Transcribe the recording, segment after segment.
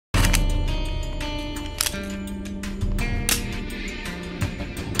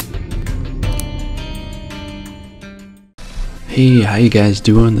Hey, how you guys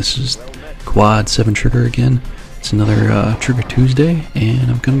doing? This is Quad 7 Trigger again. It's another Trigger Tuesday,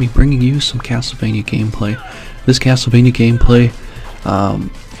 and I'm going to be bringing you some Castlevania gameplay. This Castlevania gameplay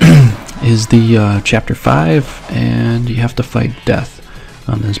is the Chapter 5, and you have to fight death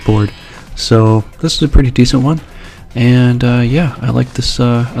on this board. So this is a pretty decent one, and yeah, I like this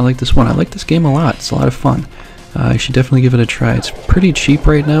one. I like this game a lot. It's a lot of fun. You should definitely give it a try. It's pretty cheap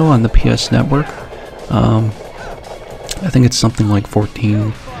right now on the PS Network. I think it's something like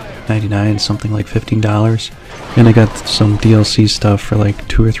 $14.99, something like $15, and I got some DLC stuff for like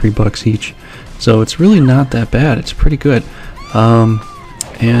 $2 or $3 each. So it's really not that bad. It's pretty good. Yeah,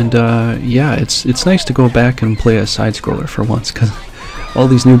 it's nice to go back and play a side scroller for once, because all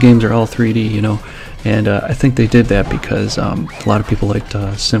these new games are all 3D, you know. And I think they did that because a lot of people liked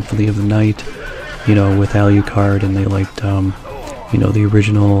Symphony of the Night, you know, with Alucard, and they liked you know, the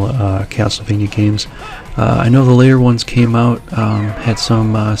original Castlevania games. I know the later ones came out, had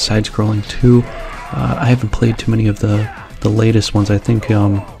some side-scrolling too. I haven't played too many of the latest ones. I think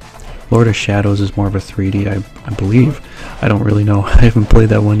Lord of Shadows is more of a 3D, I believe. I don't really know. I haven't played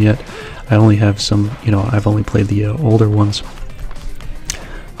that one yet. I only have some, you know, I've only played the older ones.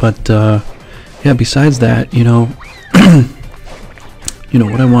 But yeah, besides that, you know, you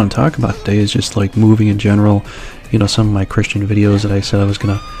know, what I want to talk about today is just like moving in general. You know, some of my Christian videos that I said I was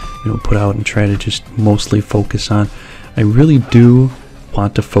gonna, you know, put out and try to just mostly focus on. I really do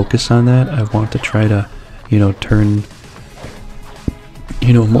want to focus on that. I want to try to, you know, turn,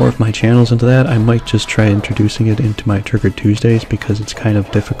 you know, more of my channels into that. I might just try introducing it into my Trigger Tuesdays, because it's kind of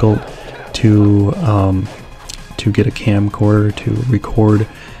difficult to get a camcorder to record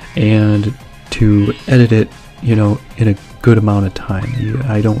and to edit it, you know, in a good amount of time.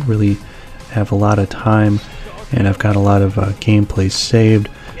 I don't really have a lot of time, and I've got a lot of gameplay saved,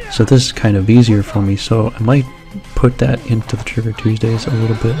 so this is kind of easier for me. So I might put that into the Trigger Tuesdays a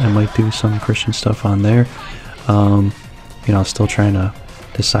little bit. I might do some Christian stuff on there. You know, still trying to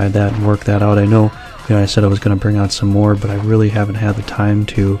decide that and work that out. I know, you know, I said I was going to bring out some more, but I really haven't had the time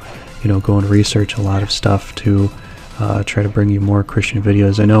to, you know, go and research a lot of stuff to try to bring you more Christian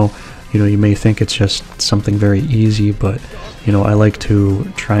videos. I know, you know, you may think it's just something very easy, but, you know, I like to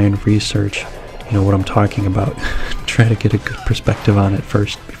try and research, you know, what I'm talking about. Try to get a good perspective on it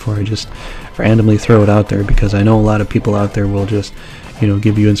first before I just randomly throw it out there, because I know a lot of people out there will just, you know,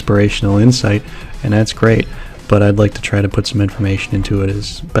 give you inspirational insight, and that's great, but I'd like to try to put some information into it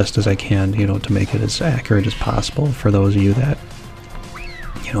as best as I can, you know, to make it as accurate as possible for those of you that,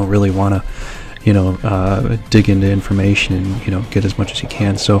 you know, really want to, you know, dig into information and, you know, get as much as you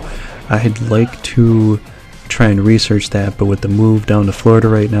can. So I'd like to try and research that, but with the move down to Florida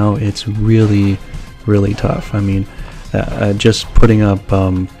right now, it's really tough. I mean, just putting up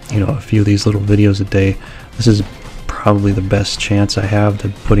you know, a few of these little videos a day, this is probably the best chance I have to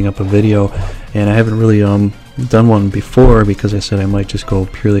putting up a video, and I haven't really done one before, because I said I might just go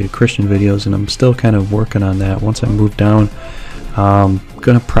purely to Christian videos, and I'm still kind of working on that. Once I move down, I'm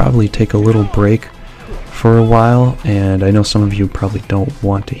gonna probably take a little break for a while, and I know some of you probably don't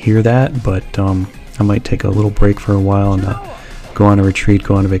want to hear that, but I might take a little break for a while and go on a retreat,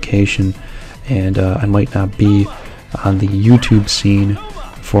 go on a vacation, and I might not be on the YouTube scene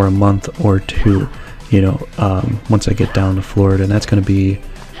for a month or two, you know, once I get down to Florida, and that's going to be,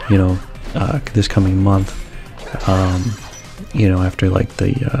 you know, this coming month, you know, after like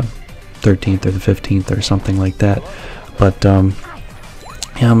the 13th or the 15th or something like that. But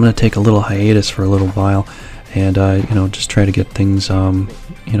yeah, I'm going to take a little hiatus for a little while, and you know, just try to get things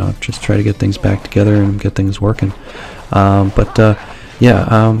you know, just try to get things back together and get things working.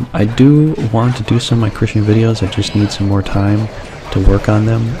 Yeah, I do want to do some of my Christian videos. I just need some more time to work on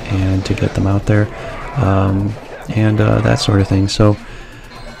them and to get them out there, and that sort of thing. So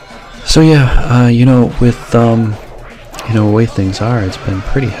yeah, you know, with you know, the way things are, it's been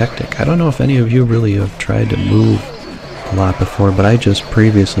pretty hectic. I don't know if any of you really have tried to move a lot before, but I just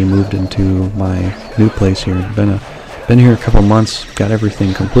previously moved into my new place here. Been here a couple months, got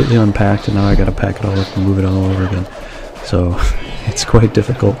everything completely unpacked, and now I gotta pack it all up and move it all over again. So it's quite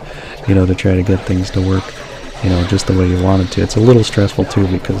difficult, you know, to try to get things to work, you know, just the way you want it to. It's a little stressful too,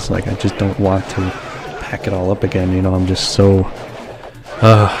 because like I just don't want to pack it all up again, you know. I'm just so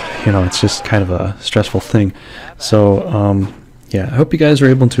you know, it's just kind of a stressful thing. So yeah, I hope you guys are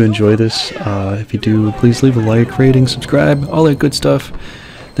able to enjoy this. If you do, please leave a like, rating, subscribe, all that good stuff.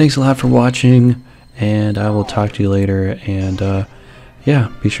 Thanks a lot for watching, and I will talk to you later. And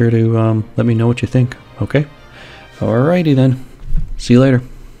yeah, be sure to let me know what you think. Okay? Alrighty then. See you later.